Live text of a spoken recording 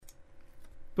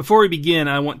Before we begin,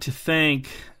 I want to thank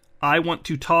I Want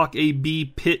to Talk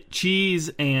AB Pit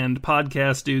Cheese and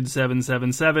Podcast Dude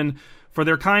 777 for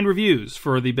their kind reviews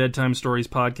for the Bedtime Stories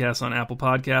podcast on Apple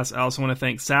Podcasts. I also want to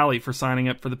thank Sally for signing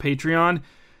up for the Patreon.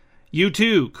 You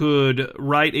too could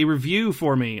write a review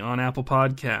for me on Apple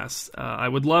Podcasts. I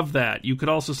would love that. You could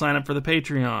also sign up for the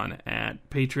Patreon at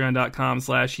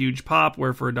patreon.com/hugepop,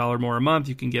 where for $1 more a month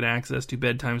you can get access to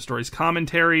Bedtime Stories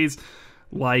commentaries,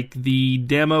 like the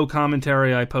demo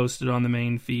commentary I posted on the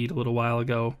main feed a little while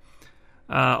ago.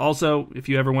 Also, if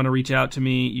you ever want to reach out to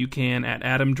me, you can at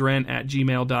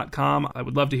adamdrent@gmail.com. I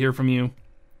would love to hear from you.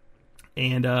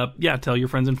 And, tell your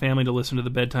friends and family to listen to the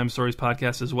Bedtime Stories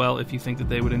podcast as well if you think that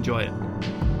they would enjoy it.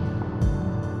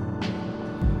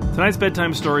 Tonight's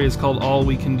bedtime story is called All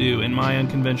We Can Do, and my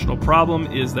unconventional problem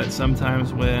is that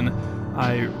sometimes when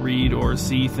I read or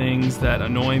see things that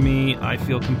annoy me, I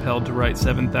feel compelled to write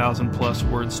 7,000 plus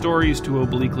word stories to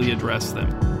obliquely address them.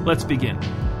 Let's begin.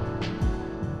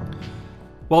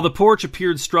 While the porch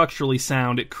appeared structurally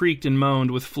sound, it creaked and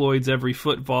moaned with Floyd's every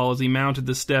footfall as he mounted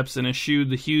the steps and eschewed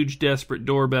the huge, desperate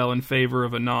doorbell in favor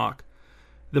of a knock.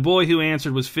 The boy who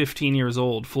answered was 15 years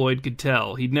old, Floyd could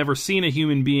tell. He'd never seen a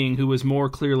human being who was more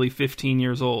clearly 15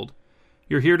 years old.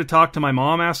 "You're here to talk to my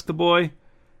mom?" asked the boy.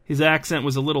 His accent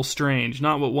was a little strange,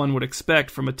 not what one would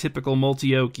expect from a typical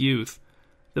multi-oak youth.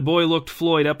 The boy looked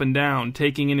Floyd up and down,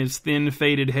 taking in his thin,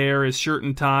 faded hair, his shirt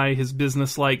and tie, his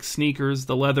businesslike sneakers,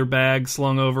 the leather bag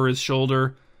slung over his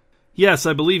shoulder. "Yes,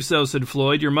 I believe so," said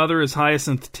Floyd. "Your mother is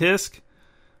Hyacinth Tisk?"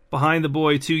 Behind the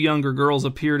boy, two younger girls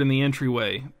appeared in the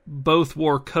entryway. Both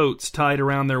wore coats tied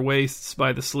around their waists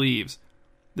by the sleeves.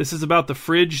 "This is about the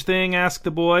fridge thing?" asked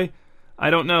the boy. "I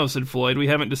don't know," said Floyd. "We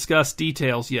haven't discussed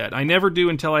details yet. I never do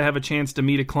until I have a chance to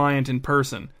meet a client in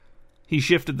person." He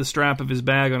shifted the strap of his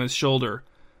bag on his shoulder.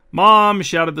 "Mom!"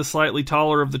 shouted the slightly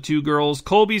taller of the two girls.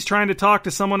 "Colby's trying to talk to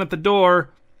someone at the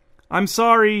door." "I'm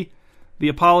sorry." The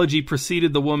apology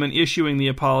preceded the woman issuing the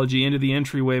apology into the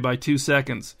entryway by 2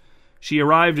 seconds. She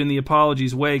arrived in the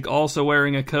apology's wake, also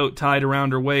wearing a coat tied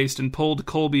around her waist, and pulled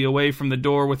Colby away from the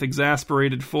door with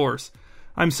exasperated force.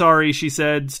 "I'm sorry," she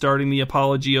said, starting the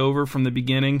apology over from the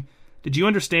beginning. "Did you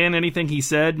understand anything he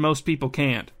said? Most people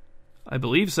can't." "I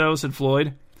believe so," said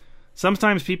Floyd.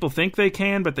 "Sometimes people think they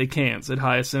can, but they can't," said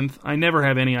Hyacinth. "I never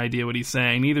have any idea what he's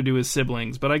saying, neither do his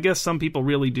siblings, but I guess some people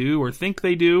really do, or think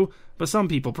they do, but some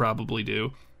people probably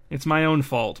do. It's my own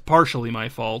fault, partially my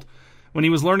fault. When he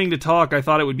was learning to talk, I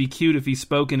thought it would be cute if he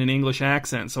spoke in an English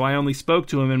accent, so I only spoke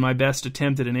to him in my best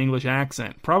attempt at an English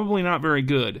accent. Probably not very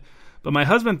good. But my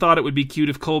husband thought it would be cute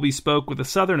if Colby spoke with a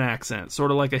southern accent, sort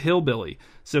of like a hillbilly.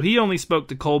 So he only spoke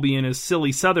to Colby in his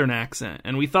silly southern accent,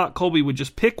 and we thought Colby would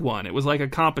just pick one. It was like a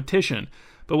competition.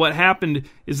 But what happened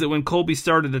is that when Colby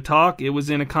started to talk, it was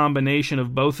in a combination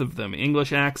of both of them,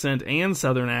 English accent and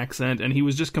southern accent, and he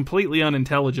was just completely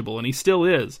unintelligible, and he still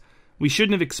is. We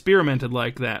shouldn't have experimented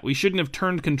like that. We shouldn't have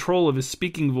turned control of his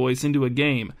speaking voice into a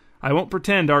game. I won't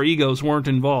pretend our egos weren't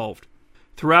involved."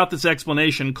 Throughout this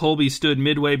explanation, Colby stood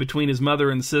midway between his mother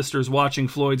and sisters, watching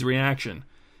Floyd's reaction.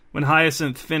 When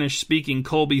Hyacinth finished speaking,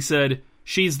 Colby said,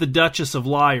 "She's the Duchess of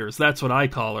Liars, that's what I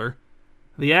call her."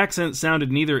 The accent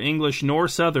sounded neither English nor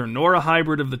Southern, nor a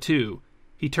hybrid of the two.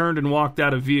 He turned and walked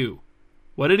out of view.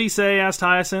 "What did he say?" asked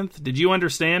Hyacinth. "Did you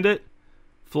understand it?"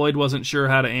 Floyd wasn't sure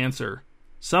how to answer.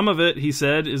 "Some of it," he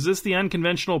said. "Is this the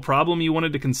unconventional problem you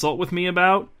wanted to consult with me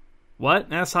about?" "What?"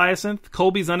 asked Hyacinth.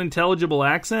 "Colby's unintelligible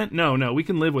accent? No, we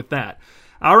can live with that.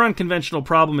 Our unconventional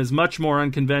problem is much more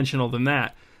unconventional than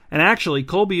that. And actually,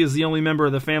 Colby is the only member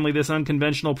of the family this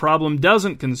unconventional problem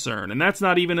doesn't concern, and that's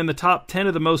not even in the top 10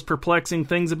 of the most perplexing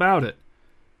things about it."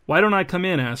 "Why don't I come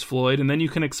in?" asked Floyd, "and then you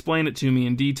can explain it to me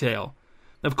in detail."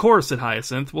 "Of course," said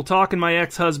Hyacinth. "We'll talk in my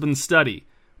ex-husband's study.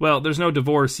 Well, there's no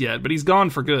divorce yet, but he's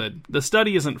gone for good. The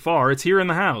study isn't far. It's here in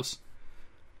the house."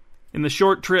 In the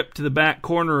short trip to the back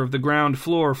corner of the ground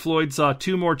floor, Floyd saw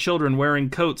two more children wearing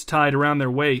coats tied around their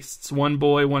waists, one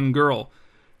boy, one girl.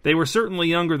 They were certainly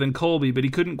younger than Colby, but he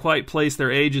couldn't quite place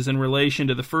their ages in relation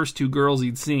to the first two girls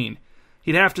he'd seen.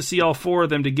 He'd have to see all four of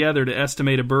them together to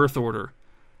estimate a birth order.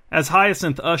 As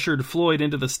Hyacinth ushered Floyd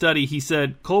into the study, he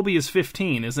said, "Colby is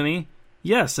 15, isn't he?"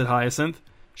 "Yes," said Hyacinth.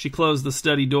 She closed the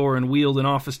study door and wheeled an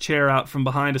office chair out from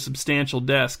behind a substantial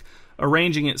desk,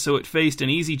 arranging it so it faced an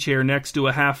easy chair next to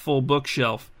a half-full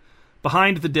bookshelf.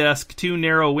 Behind the desk, two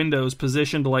narrow windows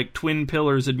positioned like twin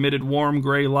pillars admitted warm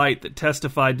gray light that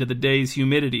testified to the day's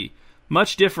humidity,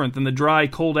 much different than the dry,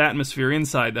 cold atmosphere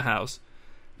inside the house.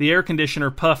 The air conditioner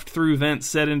puffed through vents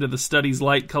set into the study's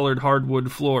light-colored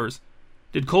hardwood floors.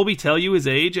 "Did Colby tell you his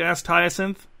age?" asked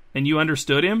Hyacinth. "And you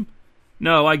understood him?"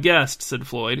 "No, I guessed," said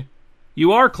Floyd.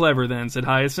 "You are clever, then," said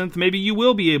Hyacinth. "Maybe you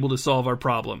will be able to solve our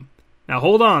problem." "Now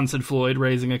hold on," said Floyd,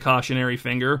 raising a cautionary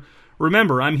finger.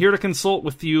 "Remember, I'm here to consult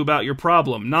with you about your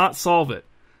problem, not solve it.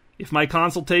 If my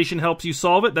consultation helps you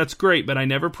solve it, that's great, but I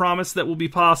never promise that will be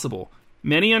possible.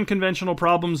 Many unconventional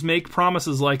problems make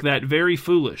promises like that very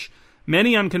foolish.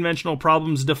 Many unconventional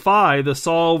problems defy the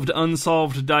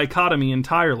solved-unsolved dichotomy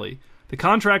entirely. The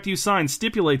contract you signed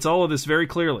stipulates all of this very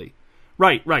clearly."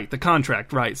 Right, the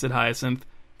contract, right," said Hyacinth.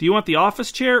 "Do you want the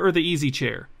office chair or the easy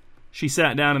chair?" She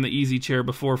sat down in the easy chair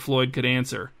before Floyd could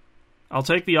answer. "I'll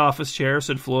take the office chair,"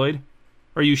 said Floyd.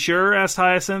 "Are you sure?" asked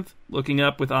Hyacinth, looking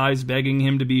up with eyes begging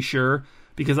him to be sure.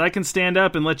 "Because I can stand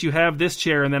up and let you have this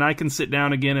chair, and then I can sit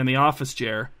down again in the office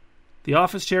chair." "The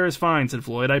office chair is fine," said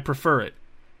Floyd. "I prefer it."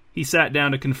 He sat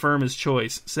down to confirm his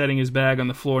choice, setting his bag on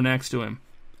the floor next to him.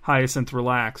 Hyacinth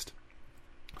relaxed.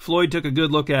 Floyd took a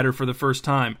good look at her for the first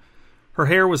time. Her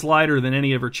hair was lighter than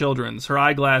any of her children's. Her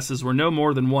eyeglasses were no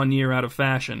more than 1 year out of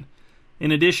fashion.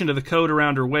 In addition to the coat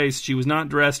around her waist, she was not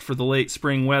dressed for the late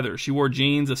spring weather. She wore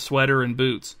jeans, a sweater, and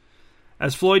boots.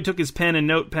 As Floyd took his pen and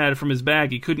notepad from his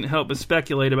bag, he couldn't help but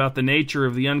speculate about the nature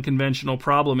of the unconventional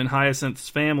problem in Hyacinth's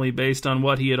family based on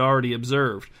what he had already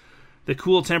observed. The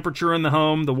cool temperature in the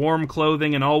home, the warm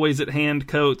clothing and always-at-hand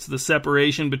coats, the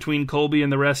separation between Colby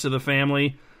and the rest of the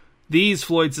family. These,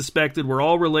 Floyd suspected, were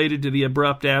all related to the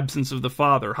abrupt absence of the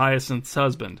father, Hyacinth's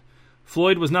husband.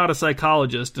 Floyd was not a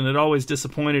psychologist, and it always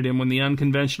disappointed him when the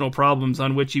unconventional problems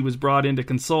on which he was brought in to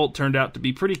consult turned out to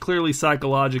be pretty clearly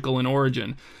psychological in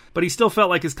origin, but he still felt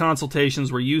like his consultations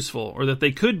were useful, or that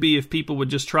they could be if people would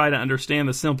just try to understand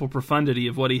the simple profundity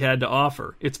of what he had to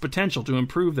offer, its potential to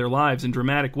improve their lives in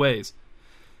dramatic ways.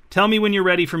 "Tell me when you're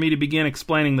ready for me to begin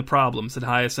explaining the problem," said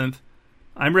Hyacinth.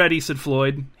 "I'm ready," said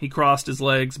Floyd. He crossed his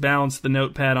legs, balanced the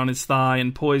notepad on his thigh,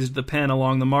 and poised the pen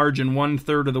along the margin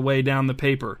 1/3 of the way down the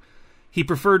paper. He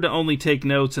preferred to only take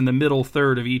notes in the middle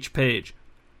third of each page.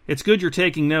 "It's good you're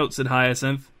taking notes," said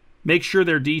Hyacinth. "Make sure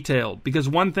they're detailed, because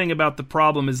one thing about the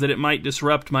problem is that it might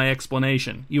disrupt my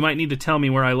explanation. You might need to tell me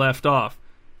where I left off."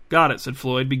 "Got it," said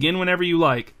Floyd. "Begin whenever you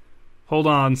like." "Hold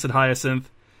on," said Hyacinth.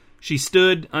 She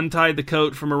stood, untied the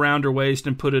coat from around her waist,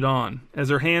 and put it on. As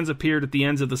her hands appeared at the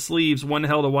ends of the sleeves, one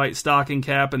held a white stocking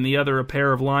cap and the other a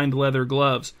pair of lined leather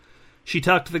gloves. She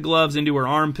tucked the gloves into her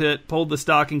armpit, pulled the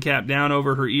stocking cap down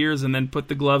over her ears, and then put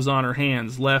the gloves on her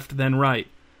hands, left then right.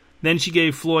 Then she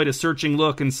gave Floyd a searching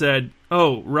look and said,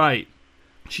 "Oh, right."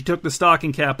 She took the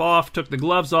stocking cap off, took the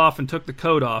gloves off, and took the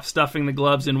coat off, stuffing the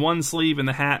gloves in one sleeve and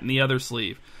the hat in the other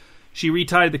sleeve. She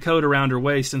retied the coat around her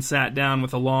waist and sat down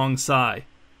with a long sigh.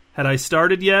 "Had I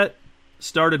started yet?"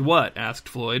 "Started what?" asked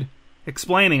Floyd.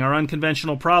 "Explaining our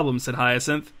unconventional problem," said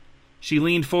Hyacinth. She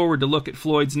leaned forward to look at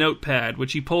Floyd's notepad,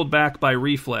 which he pulled back by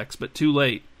reflex, but too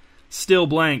late. "Still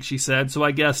blank," she said, "so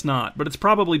I guess not. But it's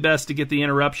probably best to get the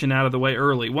interruption out of the way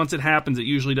early. Once it happens, it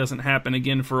usually doesn't happen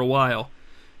again for a while."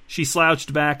 She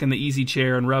slouched back in the easy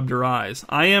chair and rubbed her eyes.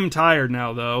 "I am tired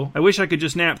now, though. I wish I could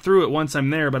just nap through it once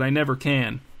I'm there, but I never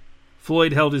can."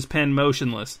 Floyd held his pen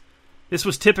motionless. This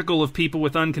was typical of people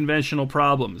with unconventional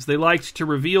problems. They liked to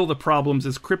reveal the problems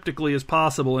as cryptically as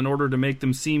possible in order to make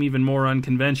them seem even more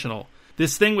unconventional.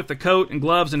 This thing with the coat and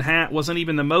gloves and hat wasn't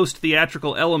even the most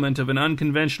theatrical element of an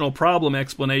unconventional problem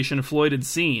explanation Floyd had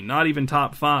seen, not even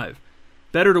top 5.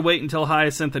 Better to wait until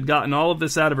Hyacinth had gotten all of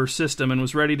this out of her system and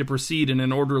was ready to proceed in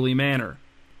an orderly manner.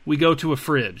 "We go to a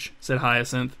fridge," said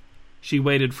Hyacinth. She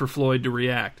waited for Floyd to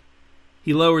react.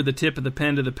 He lowered the tip of the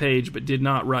pen to the page, but did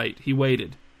not write. He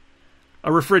waited.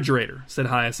 "A refrigerator," said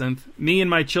Hyacinth. "Me and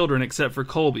my children, except for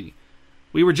Colby.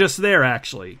 We were just there,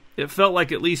 actually. It felt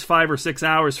like at least 5 or 6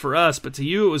 hours for us, but to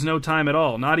you it was no time at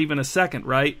all, not even a second,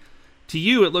 right? To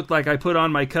you it looked like I put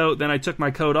on my coat, then I took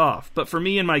my coat off. But for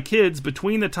me and my kids,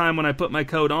 between the time when I put my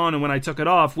coat on and when I took it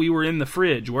off, we were in the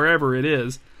fridge, wherever it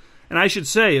is. And I should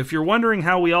say, if you're wondering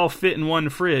how we all fit in one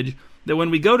fridge, that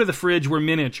when we go to the fridge, we're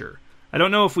miniature. I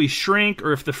don't know if we shrink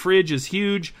or if the fridge is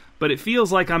huge, but it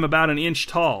feels like I'm about an inch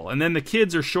tall, and then the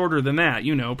kids are shorter than that,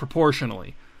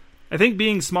 proportionally. I think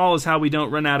being small is how we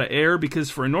don't run out of air, because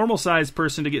for a normal-sized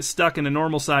person to get stuck in a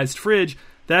normal-sized fridge,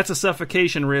 that's a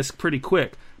suffocation risk pretty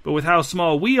quick. But with how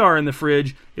small we are in the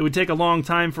fridge, it would take a long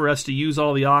time for us to use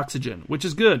all the oxygen, which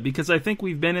is good, because I think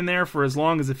we've been in there for as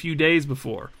long as a few days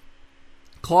before.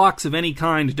 Clocks of any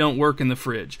kind don't work in the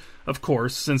fridge, of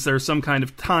course, since there's some kind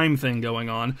of time thing going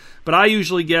on, but I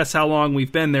usually guess how long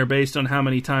we've been there based on how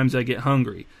many times I get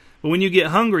hungry. But when you get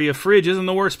hungry, a fridge isn't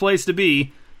the worst place to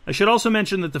be. I should also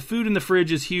mention that the food in the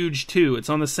fridge is huge too. It's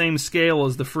on the same scale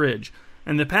as the fridge.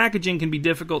 And the packaging can be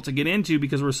difficult to get into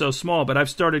because we're so small, but I've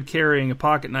started carrying a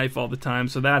pocket knife all the time,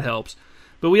 so that helps.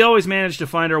 But we always manage to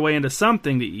find our way into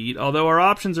something to eat, although our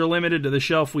options are limited to the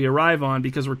shelf we arrive on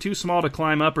because we're too small to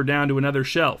climb up or down to another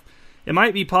shelf. It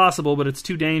might be possible, but it's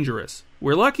too dangerous.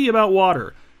 We're lucky about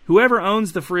water. Whoever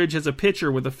owns the fridge has a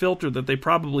pitcher with a filter that they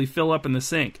probably fill up in the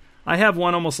sink. I have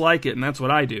one almost like it, and that's what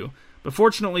I do. But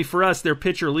fortunately for us, their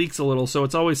pitcher leaks a little, so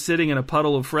it's always sitting in a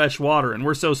puddle of fresh water, and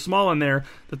we're so small in there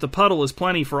that the puddle is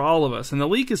plenty for all of us. And the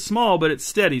leak is small, but it's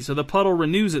steady, so the puddle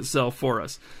renews itself for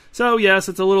us. So yes,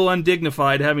 it's a little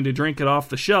undignified having to drink it off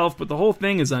the shelf, but the whole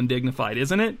thing is undignified,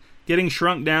 isn't it? Getting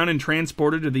shrunk down and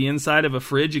transported to the inside of a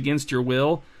fridge against your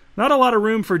will? Not a lot of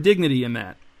room for dignity in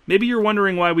that. Maybe you're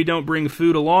wondering why we don't bring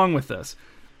food along with us.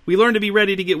 We learn to be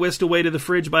ready to get whisked away to the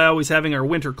fridge by always having our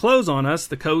winter clothes on us,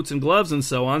 the coats and gloves and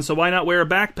so on, so why not wear a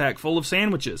backpack full of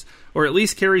sandwiches? Or at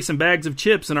least carry some bags of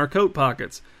chips in our coat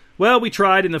pockets? Well, we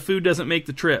tried and the food doesn't make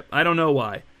the trip. I don't know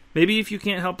why. Maybe if you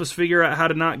can't help us figure out how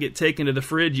to not get taken to the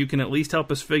fridge, you can at least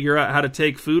help us figure out how to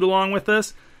take food along with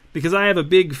us? Because I have a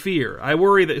big fear. I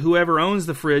worry that whoever owns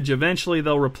the fridge, eventually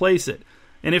they'll replace it.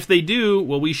 And if they do,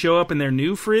 will we show up in their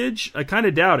new fridge? I kind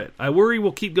of doubt it. I worry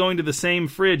we'll keep going to the same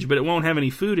fridge, but it won't have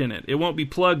any food in it. It won't be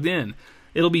plugged in.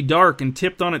 It'll be dark and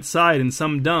tipped on its side in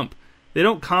some dump. They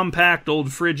don't compact old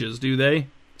fridges, do they?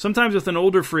 Sometimes with an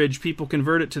older fridge, people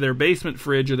convert it to their basement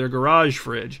fridge or their garage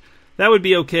fridge. That would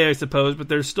be okay, I suppose, but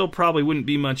there still probably wouldn't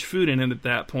be much food in it at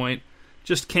that point.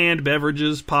 Just canned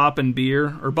beverages, pop and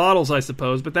beer, or bottles, I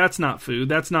suppose, but that's not food,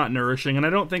 that's not nourishing, and I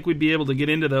don't think we'd be able to get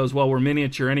into those while we're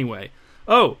miniature anyway.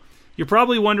 Oh, you're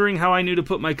probably wondering how I knew to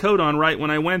put my coat on right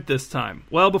when I went this time.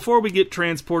 Well, before we get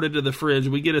transported to the fridge,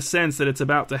 we get a sense that it's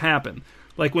about to happen,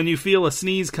 like when you feel a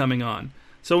sneeze coming on.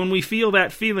 So when we feel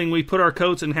that feeling, we put our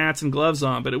coats and hats and gloves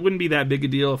on, but it wouldn't be that big a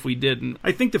deal if we didn't.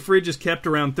 I think the fridge is kept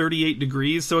around 38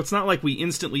 degrees, so it's not like we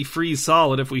instantly freeze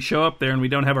solid if we show up there and we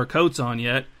don't have our coats on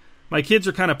yet. My kids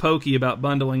are kind of pokey about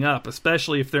bundling up,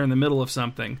 especially if they're in the middle of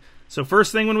something. So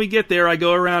first thing when we get there, I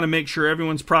go around and make sure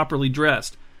everyone's properly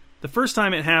dressed. The first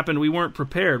time it happened, we weren't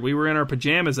prepared. We were in our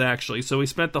pajamas, actually, so we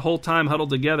spent the whole time huddled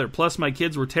together. Plus, my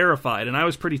kids were terrified, and I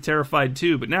was pretty terrified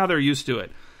too, but now they're used to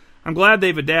it. I'm glad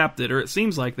they've adapted, or it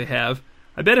seems like they have.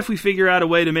 I bet if we figure out a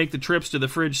way to make the trips to the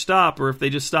fridge stop, or if they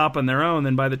just stop on their own,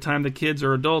 then by the time the kids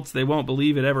are adults, they won't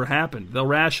believe it ever happened. They'll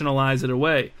rationalize it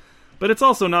away. But it's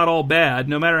also not all bad.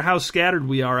 No matter how scattered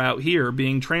we are out here,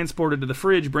 being transported to the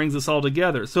fridge brings us all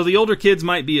together. So the older kids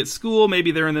might be at school, maybe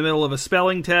they're in the middle of a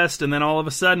spelling test, and then all of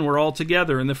a sudden we're all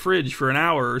together in the fridge for an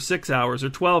hour, or 6 hours,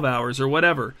 or 12 hours, or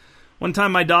whatever. One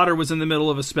time my daughter was in the middle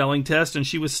of a spelling test, and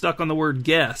she was stuck on the word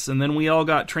guess, and then we all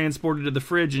got transported to the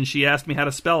fridge, and she asked me how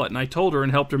to spell it, and I told her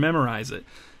and helped her memorize it.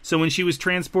 So when she was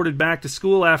transported back to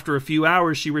school after a few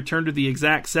hours, she returned to the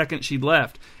exact second she'd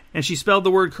left. And she spelled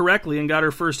the word correctly and got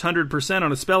her first 100%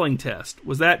 on a spelling test.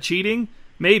 Was that cheating?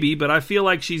 Maybe, but I feel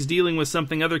like she's dealing with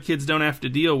something other kids don't have to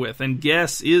deal with. And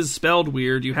guess is spelled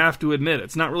weird, you have to admit.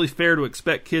 It's not really fair to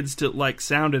expect kids to,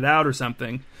 sound it out or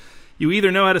something. You either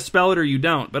know how to spell it or you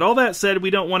don't. But all that said,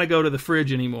 we don't want to go to the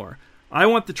fridge anymore. I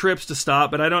want the trips to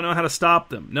stop, but I don't know how to stop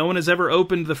them. No one has ever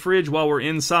opened the fridge while we're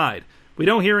inside. We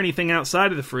don't hear anything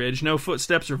outside of the fridge, no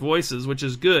footsteps or voices, which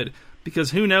is good.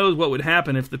 Because who knows what would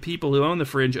happen if the people who own the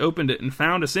fridge opened it and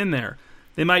found us in there.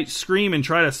 They might scream and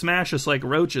try to smash us like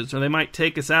roaches, or they might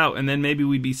take us out and then maybe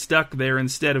we'd be stuck there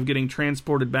instead of getting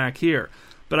transported back here.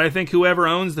 But I think whoever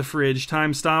owns the fridge,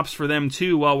 time stops for them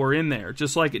too while we're in there,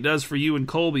 just like it does for you and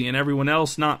Colby and everyone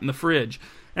else not in the fridge.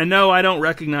 And no, I don't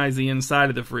recognize the inside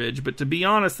of the fridge, but to be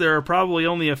honest, there are probably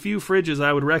only a few fridges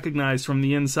I would recognize from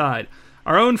the inside.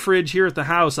 Our own fridge here at the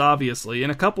house, obviously,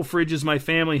 and a couple fridges my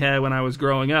family had when I was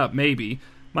growing up, maybe.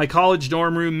 My college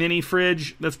dorm room mini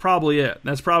fridge, that's probably it.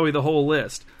 That's probably the whole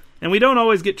list. And we don't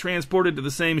always get transported to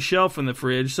the same shelf in the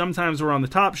fridge. Sometimes we're on the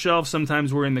top shelf,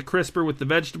 sometimes we're in the crisper with the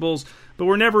vegetables, but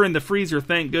we're never in the freezer,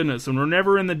 thank goodness, and we're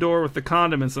never in the door with the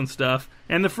condiments and stuff.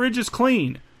 And the fridge is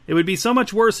clean. It would be so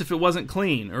much worse if it wasn't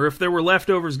clean, or if there were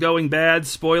leftovers going bad,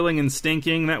 spoiling and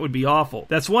stinking. That would be awful.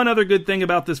 That's one other good thing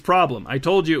about this problem. I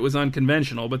told you it was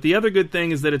unconventional, but the other good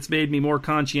thing is that it's made me more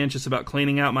conscientious about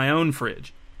cleaning out my own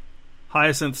fridge.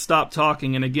 Hyacinth stopped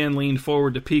talking and again leaned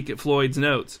forward to peek at Floyd's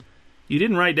notes. You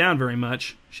didn't write down very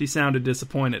much. She sounded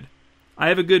disappointed. I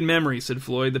have a good memory, said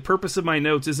Floyd. The purpose of my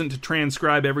notes isn't to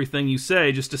transcribe everything you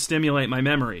say, just to stimulate my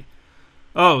memory.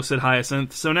 Oh, said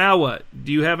Hyacinth, so now what?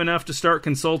 Do you have enough to start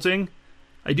consulting?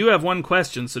 I do have one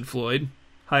question, said Floyd.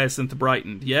 Hyacinth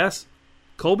brightened. Yes?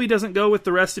 Colby doesn't go with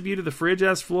the rest of you to the fridge,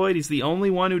 asked Floyd. He's the only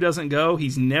one who doesn't go.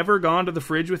 He's never gone to the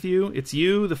fridge with you. It's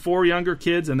you, the 4 younger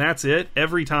kids, and that's it,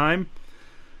 every time.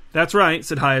 That's right,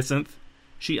 said Hyacinth.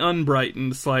 She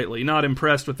unbrightened slightly, not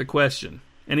impressed with the question.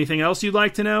 Anything else you'd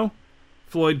like to know?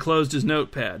 Floyd closed his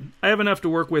notepad. I have enough to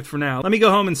work with for now. Let me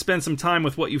go home and spend some time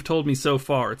with what you've told me so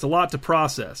far. It's a lot to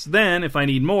process. Then, if I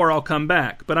need more, I'll come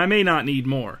back. But I may not need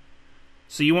more.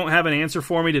 So you won't have an answer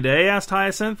for me today? Asked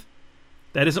Hyacinth.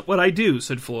 That isn't what I do,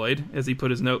 said Floyd, as he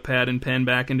put his notepad and pen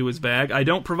back into his bag. I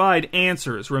don't provide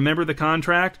answers. Remember the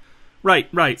contract?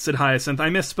 Right, said Hyacinth. I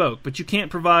misspoke, but you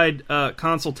can't provide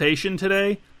consultation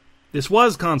today? This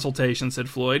was consultation, said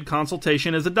Floyd.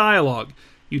 Consultation is a dialogue.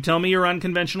 You tell me your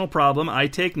unconventional problem, I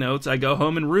take notes, I go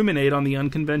home and ruminate on the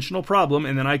unconventional problem,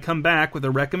 and then I come back with a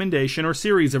recommendation or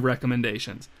series of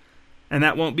recommendations. And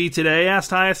that won't be today?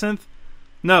 Asked Hyacinth.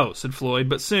 No, said Floyd,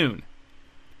 but soon.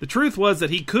 The truth was that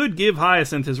he could give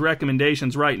Hyacinth his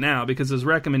recommendations right now because his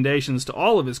recommendations to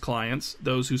all of his clients,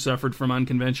 those who suffered from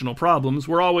unconventional problems,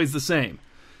 were always the same.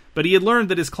 But he had learned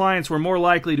that his clients were more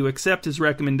likely to accept his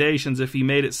recommendations if he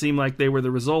made it seem like they were the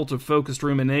result of focused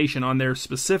rumination on their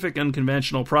specific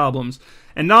unconventional problems,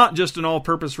 and not just an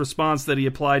all-purpose response that he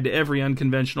applied to every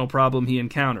unconventional problem he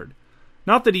encountered.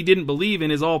 Not that he didn't believe in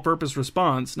his all-purpose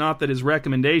response, not that his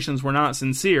recommendations were not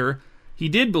sincere. He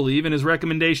did believe and his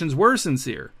recommendations were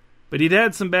sincere, but he'd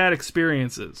had some bad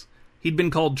experiences. He'd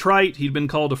been called trite, he'd been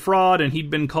called a fraud, and he'd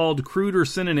been called cruder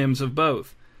synonyms of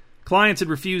both. Clients had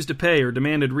refused to pay or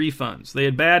demanded refunds. They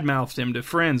had badmouthed him to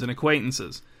friends and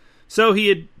acquaintances. So he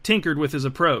had tinkered with his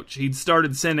approach. He'd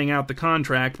started sending out the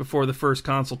contract before the first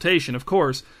consultation, of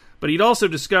course, but he'd also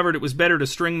discovered it was better to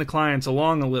string the clients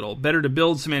along a little, better to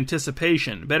build some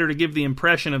anticipation, better to give the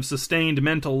impression of sustained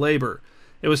mental labor.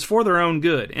 It was for their own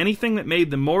good. Anything that made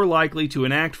them more likely to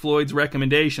enact Floyd's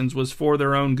recommendations was for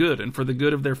their own good, and for the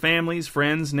good of their families,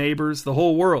 friends, neighbors, the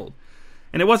whole world.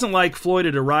 And it wasn't like Floyd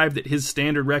had arrived at his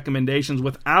standard recommendations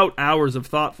without hours of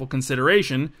thoughtful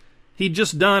consideration. He'd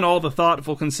just done all the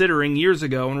thoughtful considering years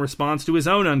ago in response to his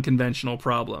own unconventional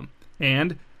problem.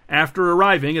 And, after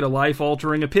arriving at a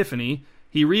life-altering epiphany,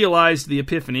 he realized the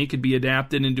epiphany could be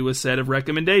adapted into a set of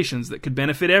recommendations that could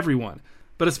benefit everyone,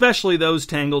 but especially those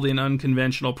tangled in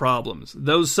unconventional problems,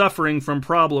 those suffering from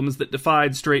problems that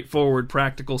defied straightforward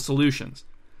practical solutions.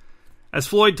 As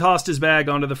Floyd tossed his bag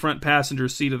onto the front passenger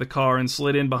seat of the car and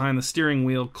slid in behind the steering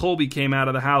wheel, Colby came out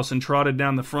of the house and trotted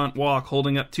down the front walk,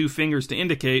 holding up 2 fingers to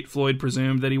indicate, Floyd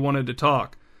presumed, that he wanted to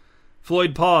talk.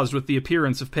 Floyd paused with the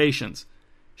appearance of patience.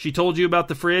 "She told you about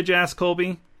the fridge?" asked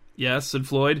Colby. "Yes," said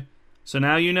Floyd. "So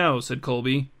now you know," said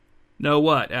Colby. "Know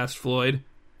what?" asked Floyd.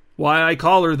 "Why I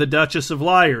call her the Duchess of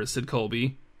Liars," said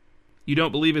Colby. "You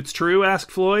don't believe it's true?"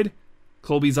 asked Floyd.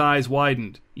 Colby's eyes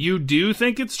widened. "You do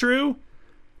think it's true?"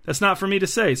 "That's not for me to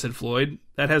say," said Floyd.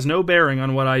 "That has no bearing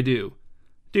on what I do."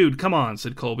 "Dude, come on,"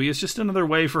 said Colby. "It's just another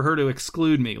way for her to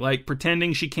exclude me, like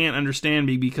pretending she can't understand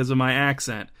me because of my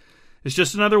accent. It's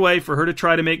just another way for her to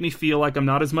try to make me feel like I'm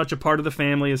not as much a part of the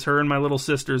family as her and my little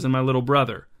sisters and my little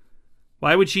brother."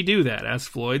 "Why would she do that?" asked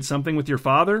Floyd. "Something with your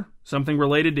father? Something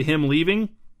related to him leaving?"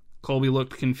 Colby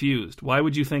looked confused. "Why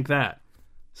would you think that?"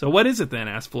 "So what is it then?"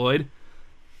 asked Floyd.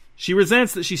 "She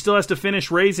resents that she still has to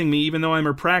finish raising me even though I'm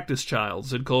her practice child,"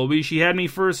 said Colby. "She had me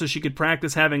first so she could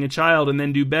practice having a child and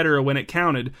then do better when it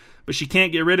counted, but she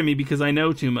can't get rid of me because I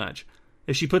know too much.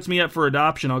 If she puts me up for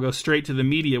adoption, I'll go straight to the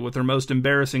media with her most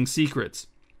embarrassing secrets."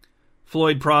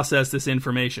 Floyd processed this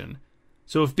information.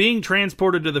 "So if being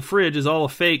transported to the fridge is all a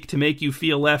fake to make you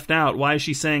feel left out, why is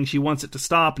she saying she wants it to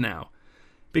stop now?"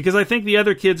 "Because I think the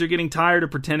other kids are getting tired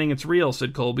of pretending it's real,"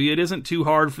 said Colby. "It isn't too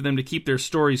hard for them to keep their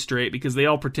stories straight because they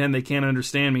all pretend they can't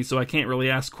understand me, so I can't really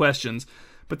ask questions.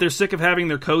 But they're sick of having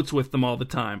their coats with them all the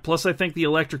time. Plus, I think the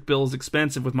electric bill is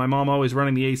expensive with my mom always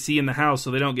running the AC in the house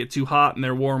so they don't get too hot in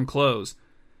their warm clothes."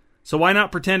 "So why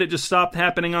not pretend it just stopped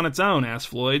happening on its own?" asked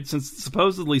Floyd. "Since it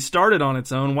supposedly started on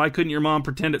its own, why couldn't your mom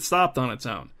pretend it stopped on its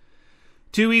own?"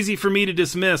 "Too easy for me to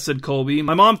dismiss," said Colby.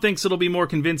 "My mom thinks it'll be more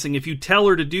convincing if you tell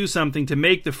her to do something to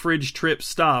make the fridge trip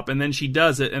stop, and then she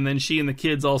does it, and then she and the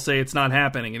kids all say it's not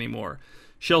happening anymore.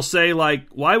 She'll say, like,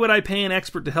 why would I pay an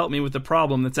expert to help me with a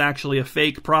problem that's actually a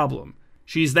fake problem?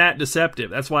 She's that deceptive.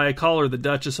 That's why I call her the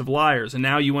Duchess of Liars, and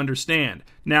now you understand.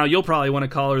 Now you'll probably want to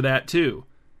call her that, too."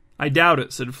 "I doubt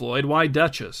it," said Floyd. "Why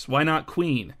Duchess? Why not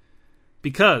Queen?"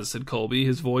 "Because," said Colby,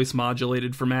 his voice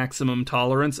modulated for maximum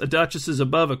tolerance, "a duchess is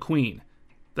above a queen."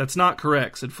 "That's not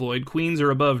correct," said Floyd. "Queens are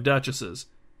above duchesses."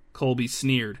 Colby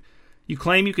sneered. "You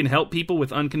claim you can help people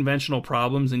with unconventional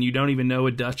problems and you don't even know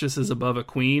a duchess is above a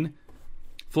queen?"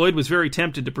 Floyd was very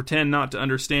tempted to pretend not to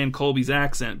understand Colby's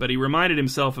accent, but he reminded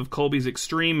himself of Colby's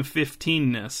extreme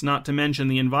 15-ness, not to mention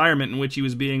the environment in which he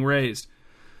was being raised.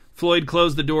 Floyd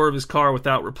closed the door of his car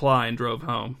without reply and drove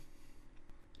home.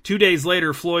 2 days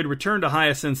later, Floyd returned to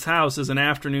Hyacinth's house as an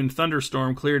afternoon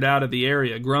thunderstorm cleared out of the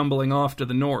area, grumbling off to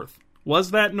the north.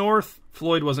 Was that north?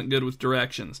 Floyd wasn't good with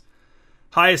directions.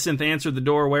 Hyacinth answered the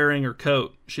door wearing her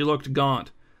coat. She looked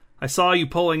gaunt. "I saw you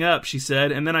pulling up," she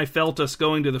said, "and then I felt us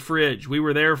going to the fridge. We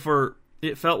were there for...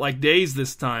 it felt like days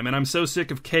this time, and I'm so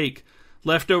sick of cake.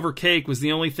 Leftover cake was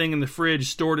the only thing in the fridge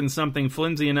stored in something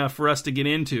flimsy enough for us to get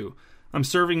into. I'm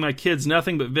serving my kids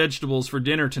nothing but vegetables for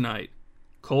dinner tonight."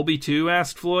 "Colby too?"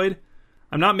 asked Floyd.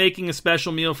 "I'm not making a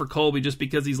special meal for Colby just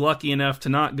because he's lucky enough to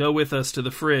not go with us to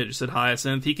the fridge," said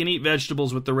Hyacinth. "He can eat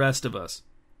vegetables with the rest of us."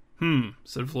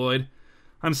 Said Floyd.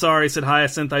 "I'm sorry," said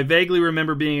Hyacinth. "I vaguely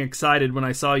remember being excited when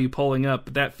I saw you pulling up,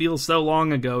 but that feels so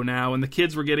long ago now, and the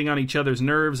kids were getting on each other's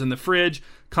nerves in the fridge,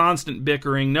 constant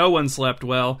bickering, no one slept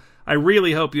well. I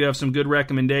really hope you have some good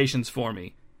recommendations for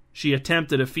me." She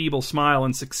attempted a feeble smile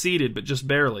and succeeded, but just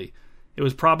barely. It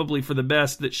was probably for the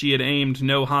best that she had aimed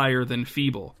no higher than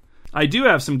feeble. "I do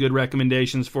have some good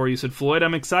recommendations for you," said Floyd.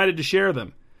 "I'm excited to share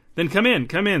them." "Then come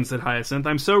in, said Hyacinth.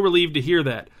 "I'm so relieved to hear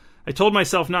that. I told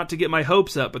myself not to get my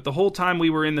hopes up, but the whole time we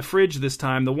were in the fridge this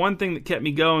time, the one thing that kept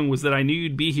me going was that I knew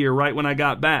you'd be here right when I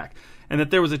got back, and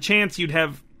that there was a chance you'd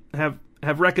have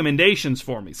recommendations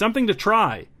for me. Something to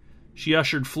try." She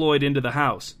ushered Floyd into the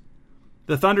house.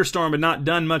 The thunderstorm had not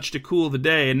done much to cool the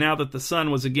day, and now that the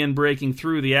sun was again breaking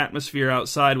through, the atmosphere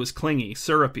outside was clingy,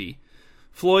 syrupy.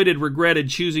 Floyd had regretted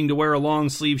choosing to wear a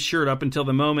long-sleeved shirt up until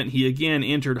the moment he again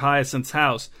entered Hyacinth's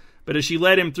house, but as she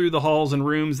led him through the halls and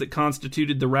rooms that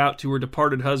constituted the route to her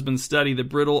departed husband's study, the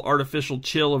brittle, artificial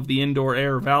chill of the indoor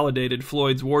air validated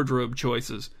Floyd's wardrobe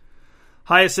choices.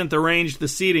 Hyacinth arranged the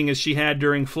seating as she had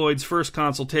during Floyd's first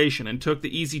consultation, and took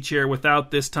the easy chair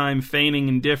without this time feigning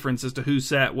indifference as to who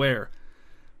sat where.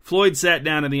 Floyd sat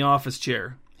down in the office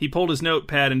chair. He pulled his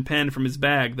notepad and pen from his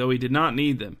bag, though he did not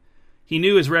need them. He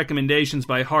knew his recommendations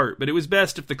by heart, but it was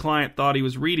best if the client thought he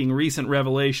was reading recent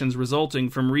revelations resulting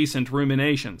from recent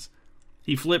ruminations.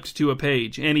 He flipped to a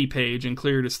page, any page, and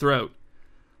cleared his throat.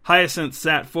 Hyacinth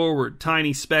sat forward,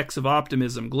 tiny specks of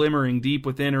optimism glimmering deep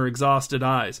within her exhausted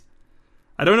eyes.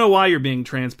 "I don't know why you're being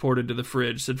transported to the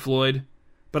fridge," said Floyd.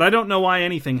 "But I don't know why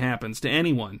anything happens to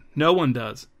anyone. No one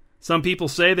does. Some people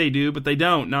say they do, but they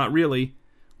don't, not really.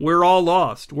 We're all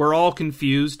lost. We're all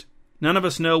confused. None of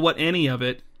us know what any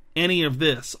of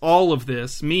this, all of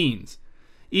this, means.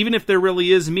 Even if there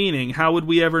really is meaning, how would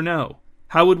we ever know?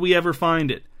 How would we ever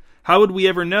find it? How would we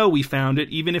ever know we found it,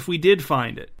 even if we did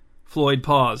find it?" Floyd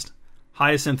paused.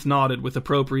 Hyacinth nodded with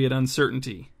appropriate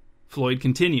uncertainty. Floyd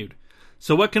continued.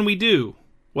 "So what can we do?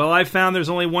 Well, I've found there's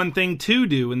only one thing to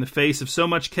do in the face of so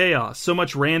much chaos, so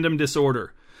much random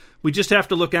disorder. We just have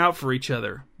to look out for each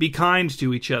other, be kind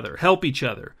to each other, help each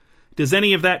other. Does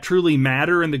any of that truly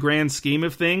matter in the grand scheme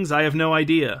of things? I have no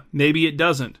idea. Maybe it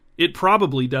doesn't. It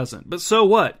probably doesn't. But so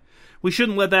what? We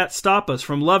shouldn't let that stop us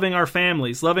from loving our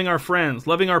families, loving our friends,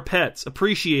 loving our pets,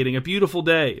 appreciating a beautiful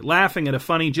day, laughing at a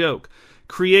funny joke,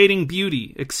 creating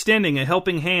beauty, extending a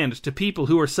helping hand to people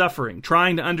who are suffering,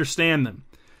 trying to understand them.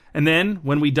 And then,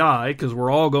 when we die, because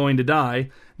we're all going to die,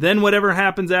 then whatever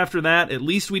happens after that, at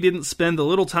least we didn't spend the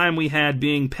little time we had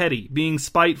being petty, being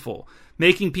spiteful,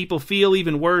 making people feel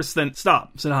even worse than—"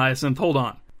 "Stop," said Hyacinth. "Hold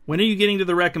on. When are you getting to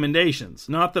the recommendations?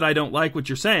 Not that I don't like what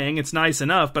you're saying, it's nice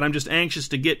enough, but I'm just anxious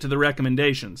to get to the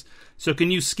recommendations. So can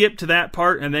you skip to that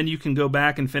part, and then you can go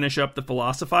back and finish up the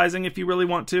philosophizing if you really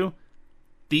want to?"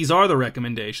 "These are the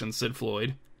recommendations," said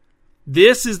Floyd.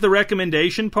 "This is the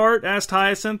recommendation part?" asked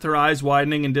Hyacinth, her eyes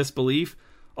widening in disbelief.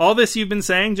 "All this you've been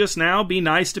saying just now, be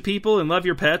nice to people and love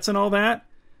your pets and all that?"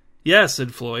 "Yes,"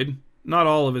 said Floyd. Not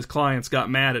all of his clients got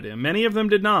mad at him. Many of them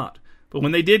did not. But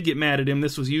when they did get mad at him,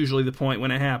 this was usually the point when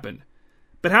it happened.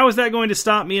 "But how is that going to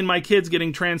stop me and my kids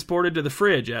getting transported to the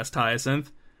fridge?" asked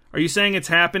Hyacinth. "Are you saying it's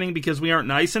happening because we aren't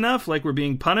nice enough, like we're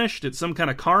being punished? It's some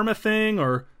kind of karma thing,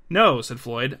 or—" "No," said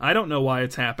Floyd. "I don't know why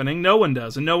it's happening. No one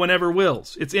does, and no one ever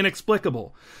wills. It's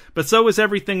inexplicable. But so is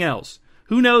everything else.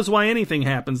 Who knows why anything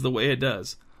happens the way it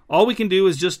does? All we can do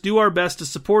is just do our best to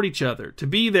support each other, to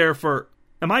be there for—"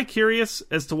 "Am I curious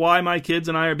as to why my kids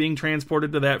and I are being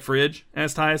transported to that fridge?"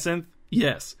 asked Hyacinth.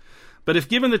 "Yes. But if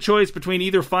given the choice between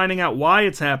either finding out why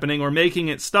it's happening or making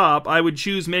it stop, I would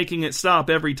choose making it stop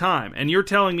every time. And you're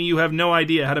telling me you have no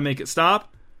idea how to make it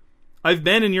stop?" "I've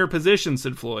been in your position,"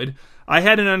 said Floyd. "I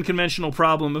had an unconventional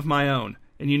problem of my own.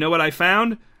 And you know what I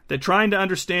found? That trying to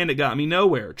understand it got me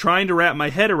nowhere. Trying to wrap my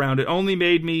head around it only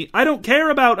made me—" "I don't care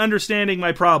about understanding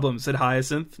my problem," said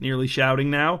Hyacinth, nearly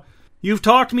shouting now. "You've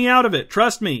talked me out of it.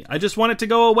 Trust me. I just want it to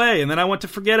go away, and then I want to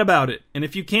forget about it. And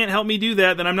if you can't help me do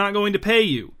that, then I'm not going to pay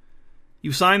you."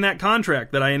 "You signed that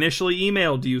contract that I initially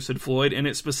emailed to you," said Floyd, "and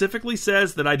it specifically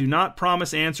says that I do not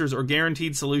promise answers or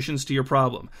guaranteed solutions to your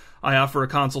problem. I offer a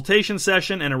consultation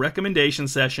session and a recommendation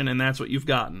session, and that's what you've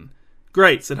gotten."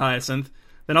 "Great," said Hyacinth.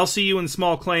 Then I'll see you in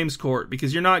small claims court,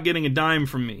 because you're not getting a dime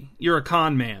from me. You're a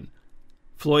con man."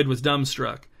 Floyd was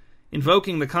dumbstruck.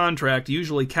 Invoking the contract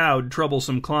usually cowed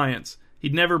troublesome clients.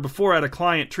 He'd never before had a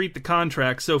client treat the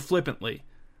contract so flippantly.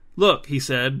 "Look," he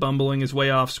said, bumbling his way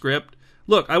off script.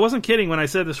 "Look, I wasn't kidding when I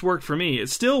said this worked for me. It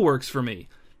still works for me.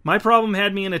 My problem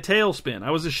had me in a tailspin.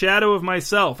 I was a shadow of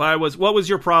myself. What was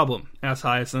your problem?" asked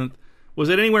Hyacinth. "Was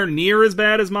it anywhere near as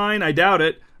bad as mine? I doubt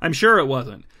it. I'm sure it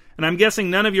wasn't. And I'm guessing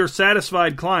none of your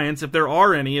satisfied clients, if there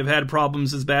are any, have had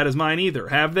problems as bad as mine either,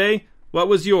 have they? What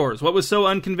was yours? What was so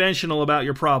unconventional about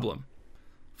your problem?"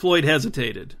 Floyd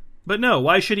hesitated. But no,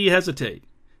 why should he hesitate?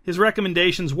 His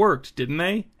recommendations worked, didn't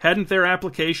they? Hadn't their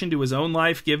application to his own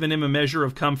life given him a measure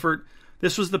of comfort?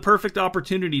 This was the perfect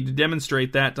opportunity to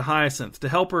demonstrate that to Hyacinth, to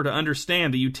help her to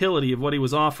understand the utility of what he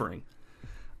was offering.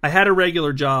 "I had a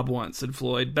regular job once," said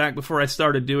Floyd, "back before I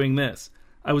started doing this.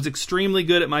 I was extremely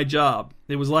good at my job.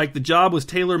 It was like the job was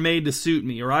tailor-made to suit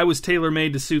me, or I was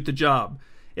tailor-made to suit the job.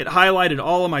 It highlighted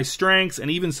all of my strengths,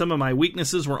 and even some of my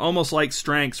weaknesses were almost like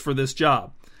strengths for this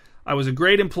job. I was a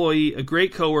great employee, a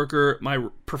great coworker, my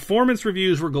performance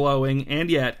reviews were glowing,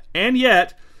 and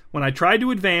yet, when I tried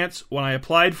to advance, when I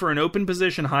applied for an open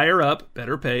position higher up,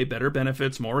 better pay, better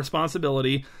benefits, more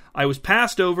responsibility, I was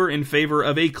passed over in favor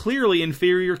of a clearly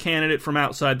inferior candidate from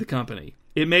outside the company.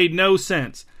 It made no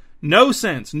sense. No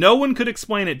sense. No one could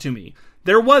explain it to me.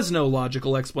 There was no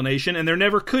logical explanation, and there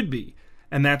never could be.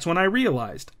 And that's when I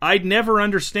realized I'd never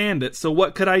understand it, so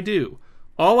what could I do?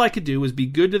 All I could do was be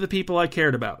good to the people I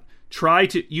cared about.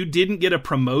 You didn't get a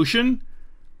promotion?"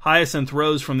 Hyacinth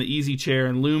rose from the easy chair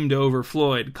and loomed over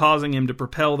Floyd, causing him to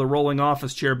propel the rolling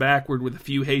office chair backward with a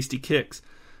few hasty kicks.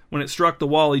 When it struck the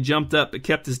wall, he jumped up but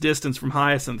kept his distance from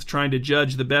Hyacinth, trying to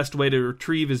judge the best way to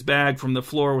retrieve his bag from the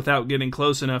floor without getting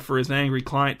close enough for his angry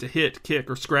client to hit, kick,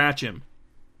 or scratch him.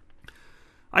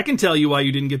 "I can tell you why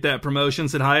you didn't get that promotion,"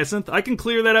 said Hyacinth. "I can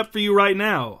clear that up for you right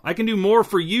now. I can do more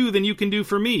for you than you can do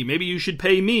for me. Maybe you should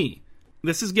pay me."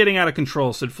 "This is getting out of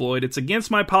control," said Floyd. "It's against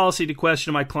my policy to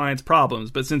question my client's problems,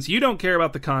 but since you don't care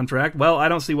about the contract, well, I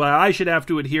don't see why I should have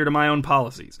to adhere to my own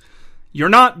policies. You're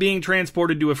not being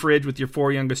transported to a fridge with your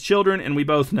 4 youngest children, and we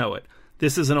both know it.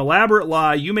 This is an elaborate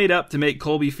lie you made up to make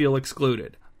Colby feel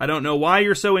excluded. I don't know why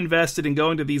you're so invested in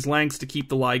going to these lengths to keep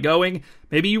the lie going.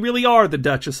 Maybe you really are the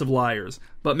Duchess of Liars.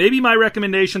 But maybe my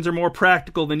recommendations are more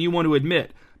practical than you want to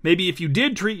admit. Maybe if you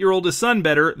did treat your oldest son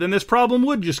better, then this problem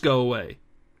would just go away."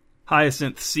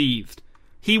 Hyacinth seethed.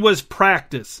 He was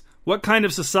practice. What kind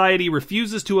of society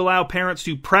refuses to allow parents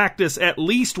to practice at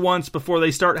least once before they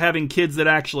start having kids that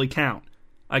actually count?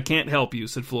 "I can't help you,"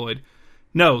 said Floyd.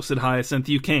 "No," said Hyacinth,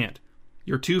 "you can't."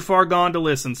 "You're too far gone to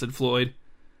listen," said Floyd.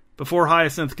 Before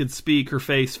Hyacinth could speak, her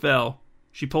face fell.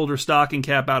 She pulled her stocking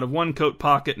cap out of one coat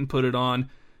pocket and put it on.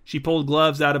 She pulled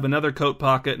gloves out of another coat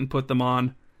pocket and put them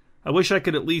on. "I wish I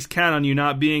could at least count on you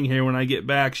not being here when I get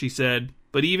back," she said.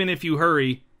 "But even if you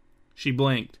hurry..." She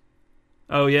blinked.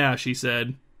 "Oh yeah," she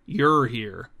said. "You're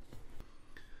here."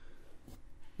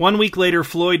 1 week later,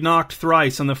 Floyd knocked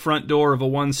thrice on the front door of a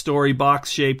 1-story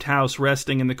box-shaped house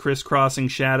resting in the crisscrossing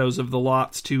shadows of the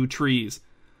lot's 2 trees.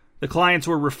 The clients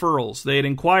were referrals. They had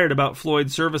inquired about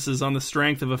Floyd's services on the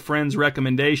strength of a friend's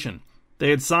recommendation.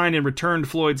 They had signed and returned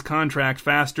Floyd's contract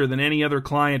faster than any other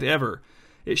client ever.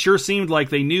 It sure seemed like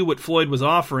they knew what Floyd was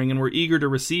offering and were eager to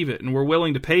receive it and were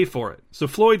willing to pay for it. So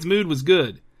Floyd's mood was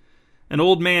good. An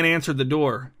old man answered the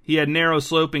door. He had narrow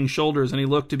sloping shoulders and he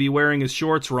looked to be wearing his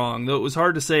shorts wrong, though it was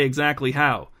hard to say exactly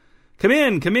how. Come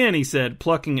in," he said,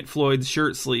 plucking at Floyd's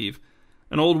shirt sleeve.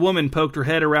 An old woman poked her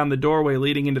head around the doorway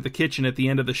leading into the kitchen at the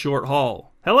end of the short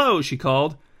hall. "Hello," she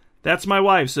called. "That's my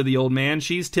wife," said the old man.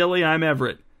 "She's Tilly, I'm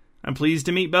Everett." "I'm pleased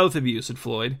to meet both of you," said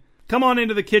Floyd. "Come on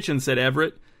into the kitchen," said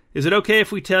Everett. "Is it okay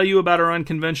if we tell you about our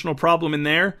unconventional problem in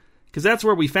there? Because that's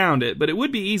where we found it, but it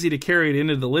would be easy to carry it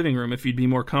into the living room if you'd be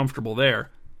more comfortable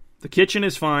there." "The kitchen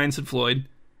is fine," said Floyd.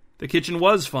 The kitchen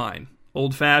was fine.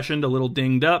 Old-fashioned, a little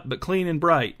dinged up, but clean and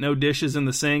bright. No dishes in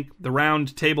the sink, the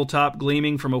round tabletop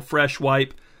gleaming from a fresh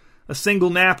wipe. A single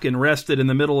napkin rested in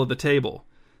the middle of the table.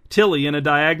 Tilly, in a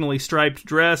diagonally striped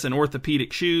dress and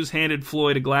orthopedic shoes, handed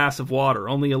Floyd a glass of water,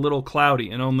 only a little cloudy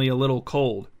and only a little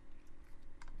cold.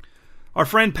 "Our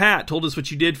friend Pat told us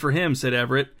what you did for him," said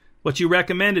Everett. "What you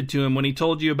recommended to him when he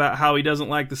told you about how he doesn't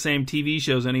like the same TV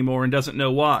shows anymore and doesn't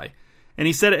know why. And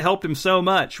he said it helped him so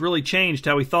much, really changed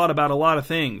how he thought about a lot of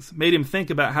things, made him think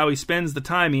about how he spends the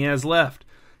time he has left.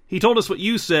 He told us what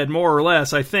you said, more or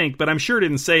less, I think, but I'm sure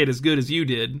didn't say it as good as you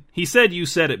did. He said you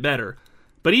said it better.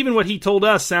 But even what he told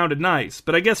us sounded nice,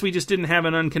 but I guess we just didn't have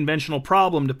an unconventional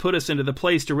problem to put us into the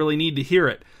place to really need to hear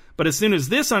it. But as soon as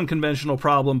this unconventional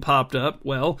problem popped up,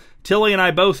 well, Tilly and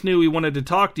I both knew we wanted to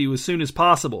talk to you as soon as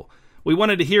possible. We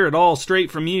wanted to hear it all straight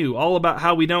from you, all about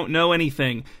how we don't know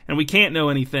anything, and we can't know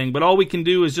anything, but all we can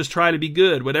do is just try to be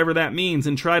good, whatever that means,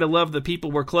 and try to love the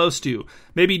people we're close to.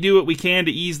 Maybe do what we can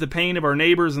to ease the pain of our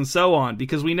neighbors and so on,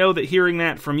 because we know that hearing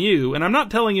that from you, and I'm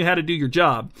not telling you how to do your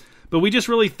job, but we just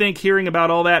really think hearing about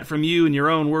all that from you in your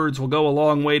own words will go a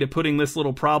long way to putting this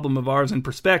little problem of ours in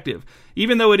perspective,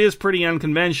 even though it is pretty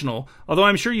unconventional, although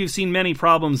I'm sure you've seen many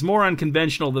problems more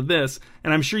unconventional than this,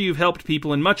 and I'm sure you've helped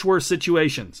people in much worse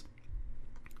situations.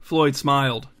 Floyd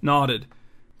smiled, nodded.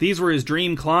 These were his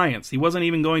dream clients. He wasn't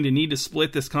even going to need to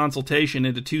split this consultation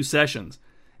into 2 sessions.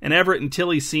 And Everett and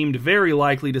Tilly seemed very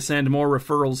likely to send more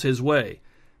referrals his way.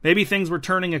 Maybe things were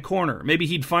turning a corner. Maybe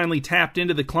he'd finally tapped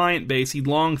into the client base he'd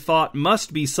long thought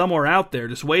must be somewhere out there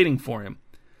just waiting for him.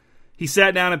 He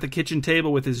sat down at the kitchen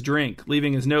table with his drink,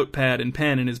 leaving his notepad and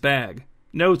pen in his bag.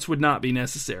 Notes would not be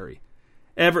necessary.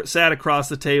 Everett sat across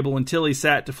the table and Tilly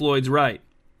sat to Floyd's right.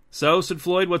 "So," said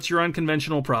Floyd, "what's your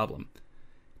unconventional problem?"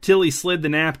 Tilly slid the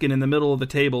napkin in the middle of the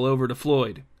table over to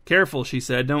Floyd. "Careful," she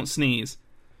said, "don't sneeze."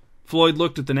 Floyd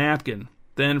looked at the napkin,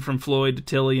 then from Floyd to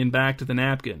Tilly and back to the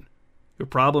napkin. "Your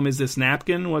problem is this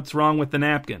napkin? What's wrong with the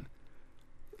napkin?"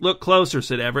 "Look closer,"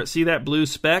 said Everett. "See that blue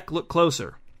speck? Look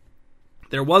closer."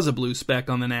 There was a blue speck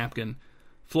on the napkin.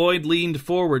 Floyd leaned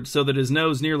forward so that his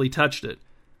nose nearly touched it.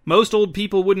 "Most old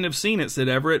people wouldn't have seen it," said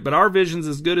Everett, "but our vision's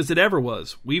as good as it ever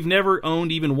was. We've never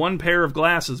owned even one pair of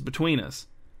glasses between us."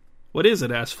 "What is it?"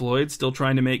 asked Floyd, still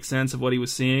trying to make sense of what he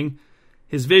was seeing.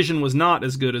 His vision was not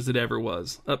as good as it ever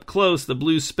was. Up close, the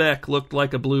blue speck looked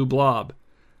like a blue blob.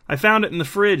 "I found it in the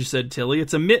fridge," said Tilly.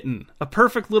 "It's a mitten. A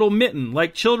perfect little mitten,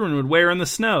 like children would wear in the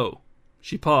snow."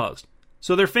 She paused.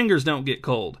 "So their fingers don't get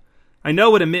cold." "I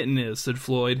know what a mitten is," said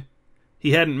Floyd.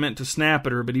 He hadn't meant to snap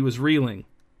at her, but he was reeling.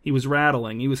 He was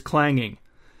rattling. He was clanging.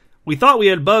 "We thought we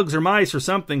had bugs or mice or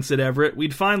something," said Everett.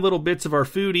 "We'd find little bits of our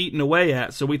food eaten away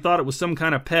at, so we thought it was some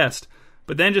kind of pest.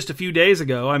 But then just a few days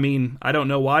ago, I don't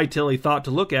know why Tilly thought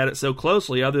to look at it so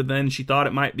closely other than she thought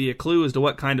it might be a clue as to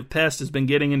what kind of pest has been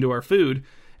getting into our food.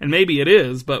 And maybe it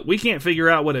is, but we can't figure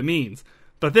out what it means.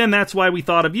 But then that's why we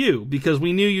thought of you, because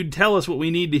we knew you'd tell us what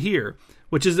we need to hear,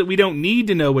 which is that we don't need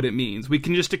to know what it means. We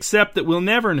can just accept that we'll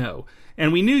never know.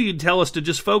 And we knew you'd tell us to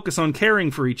just focus on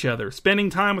caring for each other, spending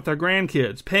time with our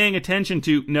grandkids, paying attention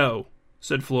to—" "No,"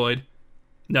 said Floyd.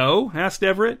 "No?" asked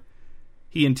Everett.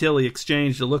 He and Tilly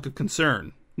exchanged a look of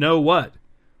concern. "No what?"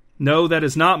 "No, that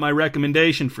is not my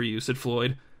recommendation for you," said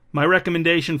Floyd. "My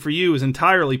recommendation for you is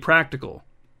entirely practical."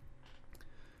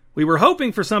 "We were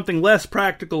hoping for something less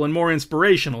practical and more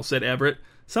inspirational," said Everett.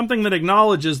 "Something that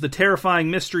acknowledges the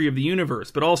terrifying mystery of the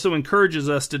universe, but also encourages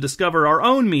us to discover our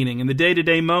own meaning in the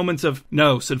day-to-day moments of—"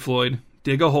 "No," said Floyd.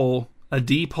 "Dig a hole, a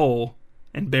deep hole,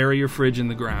 and bury your fridge in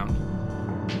the ground."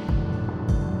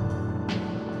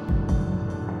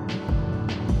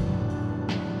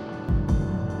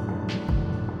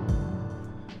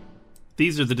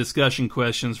 These are the discussion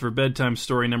questions for bedtime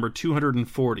story number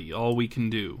 240, All We Can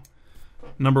Do.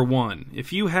 Number 1.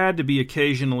 If you had to be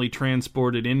occasionally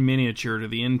transported in miniature to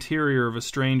the interior of a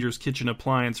stranger's kitchen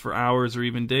appliance for hours or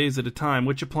even days at a time,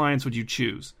 which appliance would you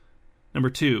choose?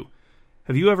 Number 2.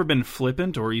 Have you ever been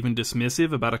flippant or even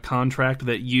dismissive about a contract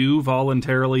that you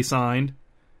voluntarily signed?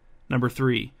 Number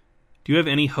 3. Do you have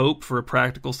any hope for a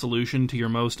practical solution to your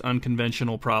most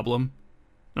unconventional problem?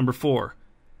 Number 4.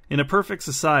 In a perfect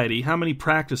society, how many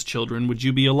practice children would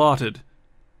you be allotted?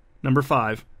 Number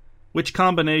 5. Which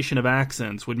combination of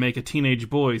accents would make a teenage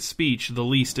boy's speech the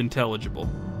least intelligible?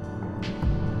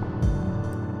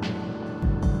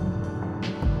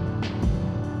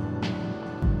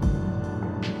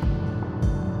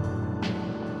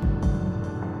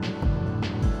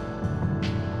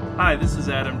 Hi, this is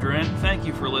Adam Drent. Thank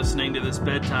you for listening to this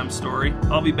bedtime story.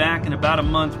 I'll be back in about a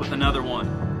month with another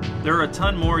one. There are a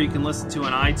ton more you can listen to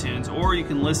on iTunes, or you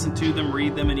can listen to them,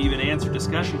 read them, and even answer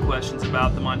discussion questions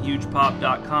about them on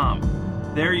hugepop.com.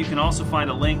 There you can also find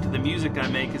a link to the music I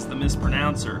make as the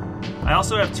Mispronouncer. I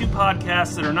also have 2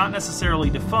 podcasts that are not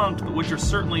necessarily defunct, but which are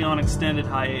certainly on extended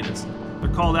hiatus. They're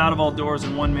called Out of All Doors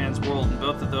and One Man's World, and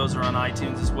both of those are on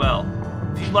iTunes as well.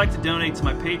 If you'd like to donate to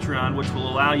my Patreon, which will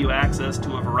allow you access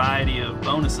to a variety of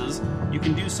bonuses, you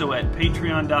can do so at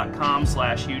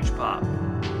patreon.com/hugepop.